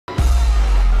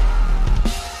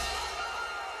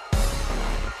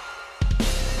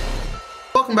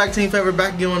welcome back, Team Favorite.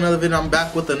 Back again with another video. I'm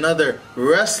back with another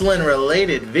wrestling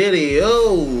related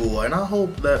video, and I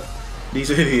hope that these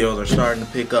videos are starting to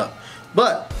pick up.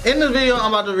 But in this video,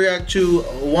 I'm about to react to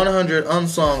 100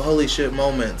 unsung holy shit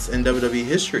moments in WWE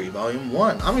history, volume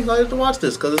 1. I'm excited to watch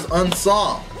this because it's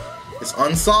unsung. It's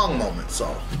unsung moments,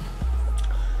 so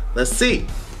let's see.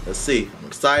 Let's see. I'm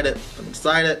excited. I'm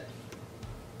excited.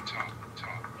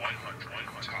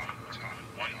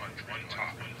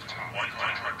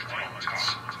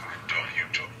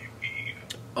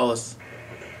 Oh, it's...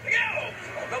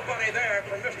 Nobody there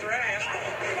for Mr. Ass.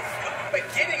 But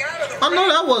getting out of the I know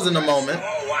that wasn't a moment.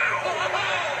 Oh,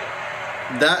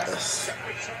 wow. That's...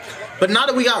 But now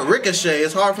that we got Ricochet,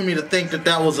 it's hard for me to think that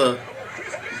that was a...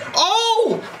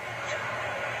 Oh!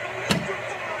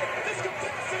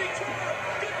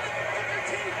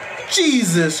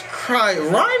 Jesus Christ.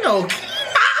 Rhino.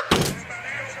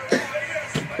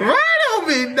 Rhino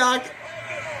being knocked.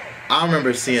 I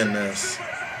remember seeing this.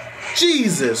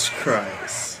 Jesus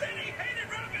Christ.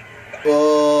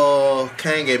 Oh,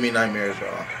 Kane gave me nightmares,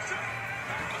 y'all.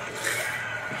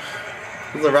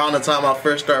 It was around the time I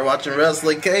first started watching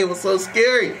wrestling. Kane was so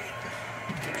scary.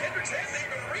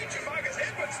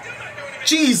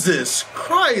 Jesus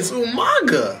Christ,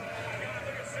 Umaga.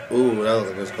 Ooh,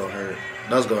 that's gonna hurt.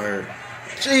 That's gonna hurt.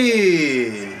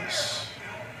 Jeez.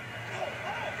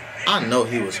 I know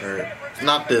he was hurt.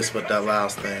 Not this, but that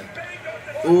last thing.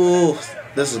 Ooh,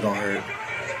 this is gonna hurt.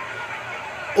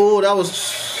 Ooh, that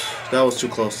was too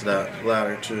close to that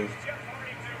ladder too.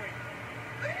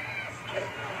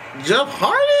 Jeff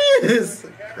Hardy is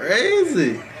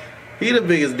crazy. He the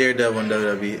biggest daredevil in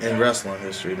WWE in wrestling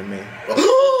history to me.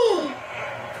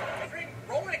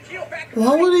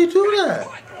 Why would he do that?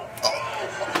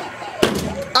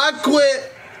 I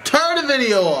quit. Turn the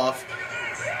video off.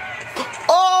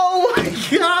 Oh my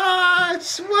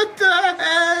gosh! What the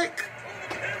heck?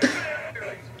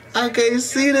 I can't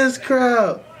see this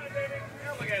crowd.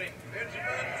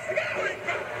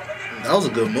 That was a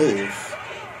good move.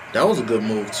 That was a good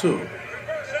move too.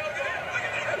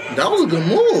 That was a good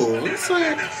move. It's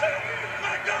like,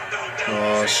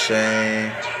 oh,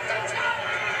 Shane.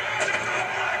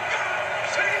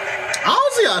 I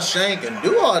don't see how Shane can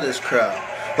do all this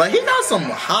crap. Like, he got some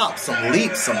hops, some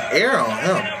leaps, some air on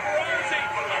him.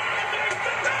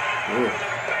 Ooh.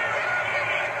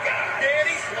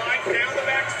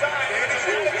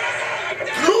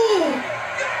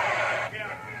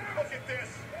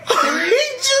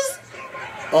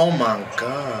 Oh my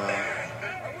God.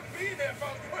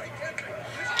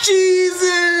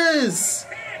 Jesus!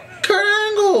 Kurt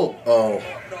Angle! Oh,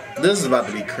 this is about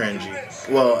to be cringy.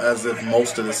 Well, as if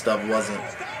most of this stuff wasn't.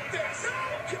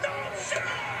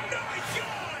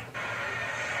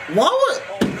 Why would...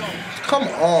 Come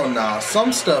on now.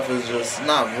 Some stuff is just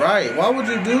not right. Why would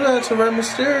you do that to Rey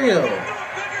Mysterio?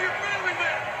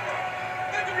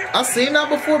 I seen that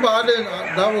before, but I didn't...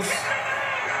 That was...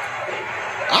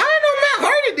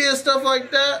 did stuff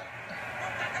like that.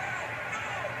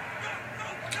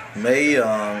 Mae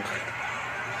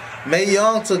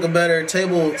Young took a better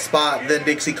table spot than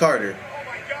Dixie Carter.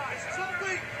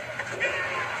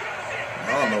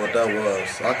 I don't know what that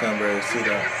was. I couldn't really see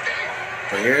that.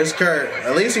 But here's Kurt.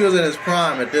 At least he was in his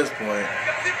prime at this point.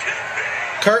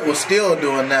 Kurt was still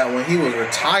doing that when he was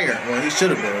retired, when he should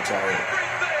have been retired.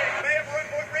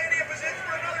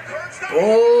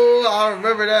 Oh, I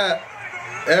remember that.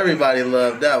 Everybody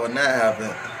loved that when that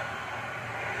happened.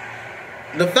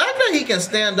 The fact that he can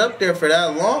stand up there for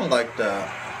that long like that.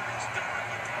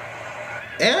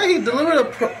 And he delivered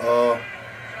a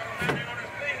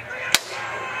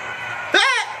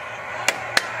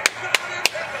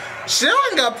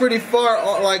Sheldon got pretty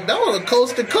far, like that was a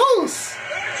coast to coast.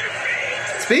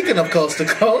 Speaking of coast to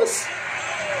coast.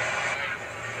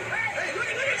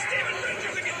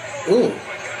 Ooh.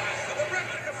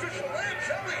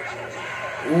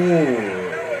 Ooh.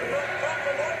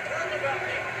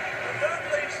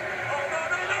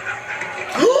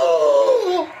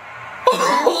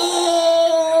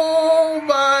 Oh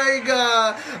my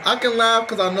God. I can laugh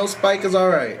because I know Spike is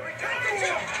alright.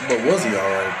 But was he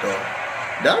alright though?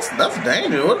 That's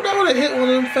dangerous. What if that would have hit one of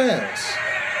them fans?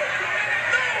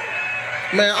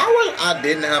 Man, I wish I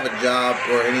didn't have a job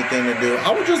or anything to do.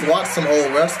 I would just watch some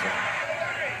old wrestling.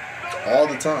 All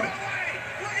the time.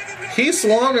 He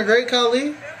swung the Great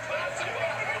Khali.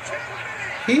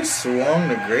 He swung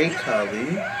the Great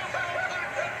Khali.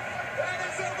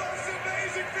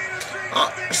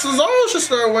 Cesaro should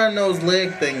start wearing those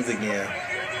leg things again.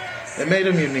 It made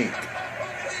him unique.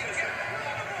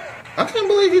 I can't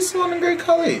believe he swung the Great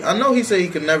Khali. I know he said he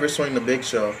could never swing the Big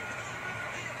Show.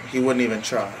 He wouldn't even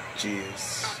try.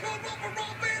 Jeez.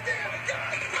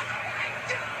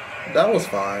 That was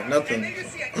fine. Nothing.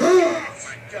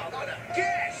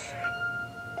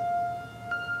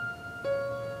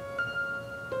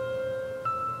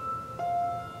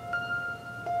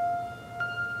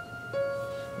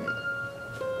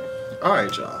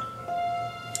 Alright, y'all.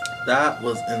 That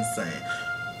was insane.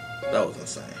 That was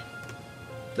insane.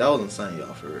 That was insane,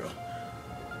 y'all, for real.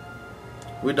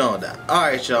 We're done with that.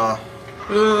 Alright, y'all.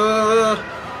 Oh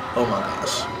my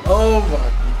gosh. Oh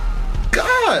my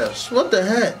gosh. What the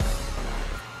heck?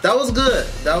 That was good.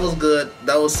 That was good.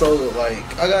 That was so,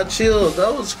 like, I got chills.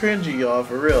 That was cringy, y'all,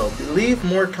 for real. Leave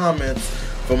more comments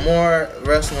for more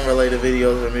wrestling related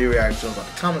videos and me reactions in the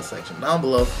comment section down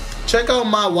below. Check out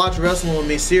my Watch Wrestling With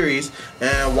Me series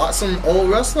and watch some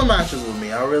old wrestling matches with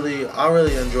me. I really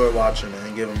enjoy watching it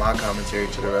and giving my commentary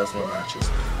to the wrestling matches.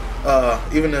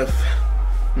 Even if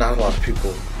not a lot of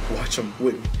people watch them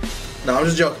with me. No, I'm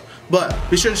just joking. But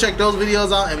be sure to check those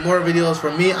videos out and more videos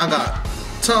from me. I got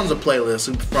tons of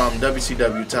playlists from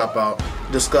WCW Tap Out,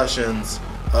 discussions,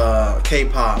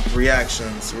 K-pop,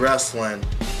 reactions, wrestling,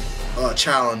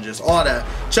 challenges, all that.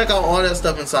 Check out all that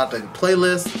stuff inside the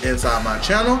playlist inside my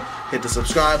channel. Hit the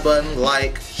subscribe button,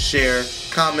 like, share,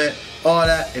 comment, all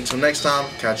that. Until next time,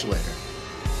 catch you later.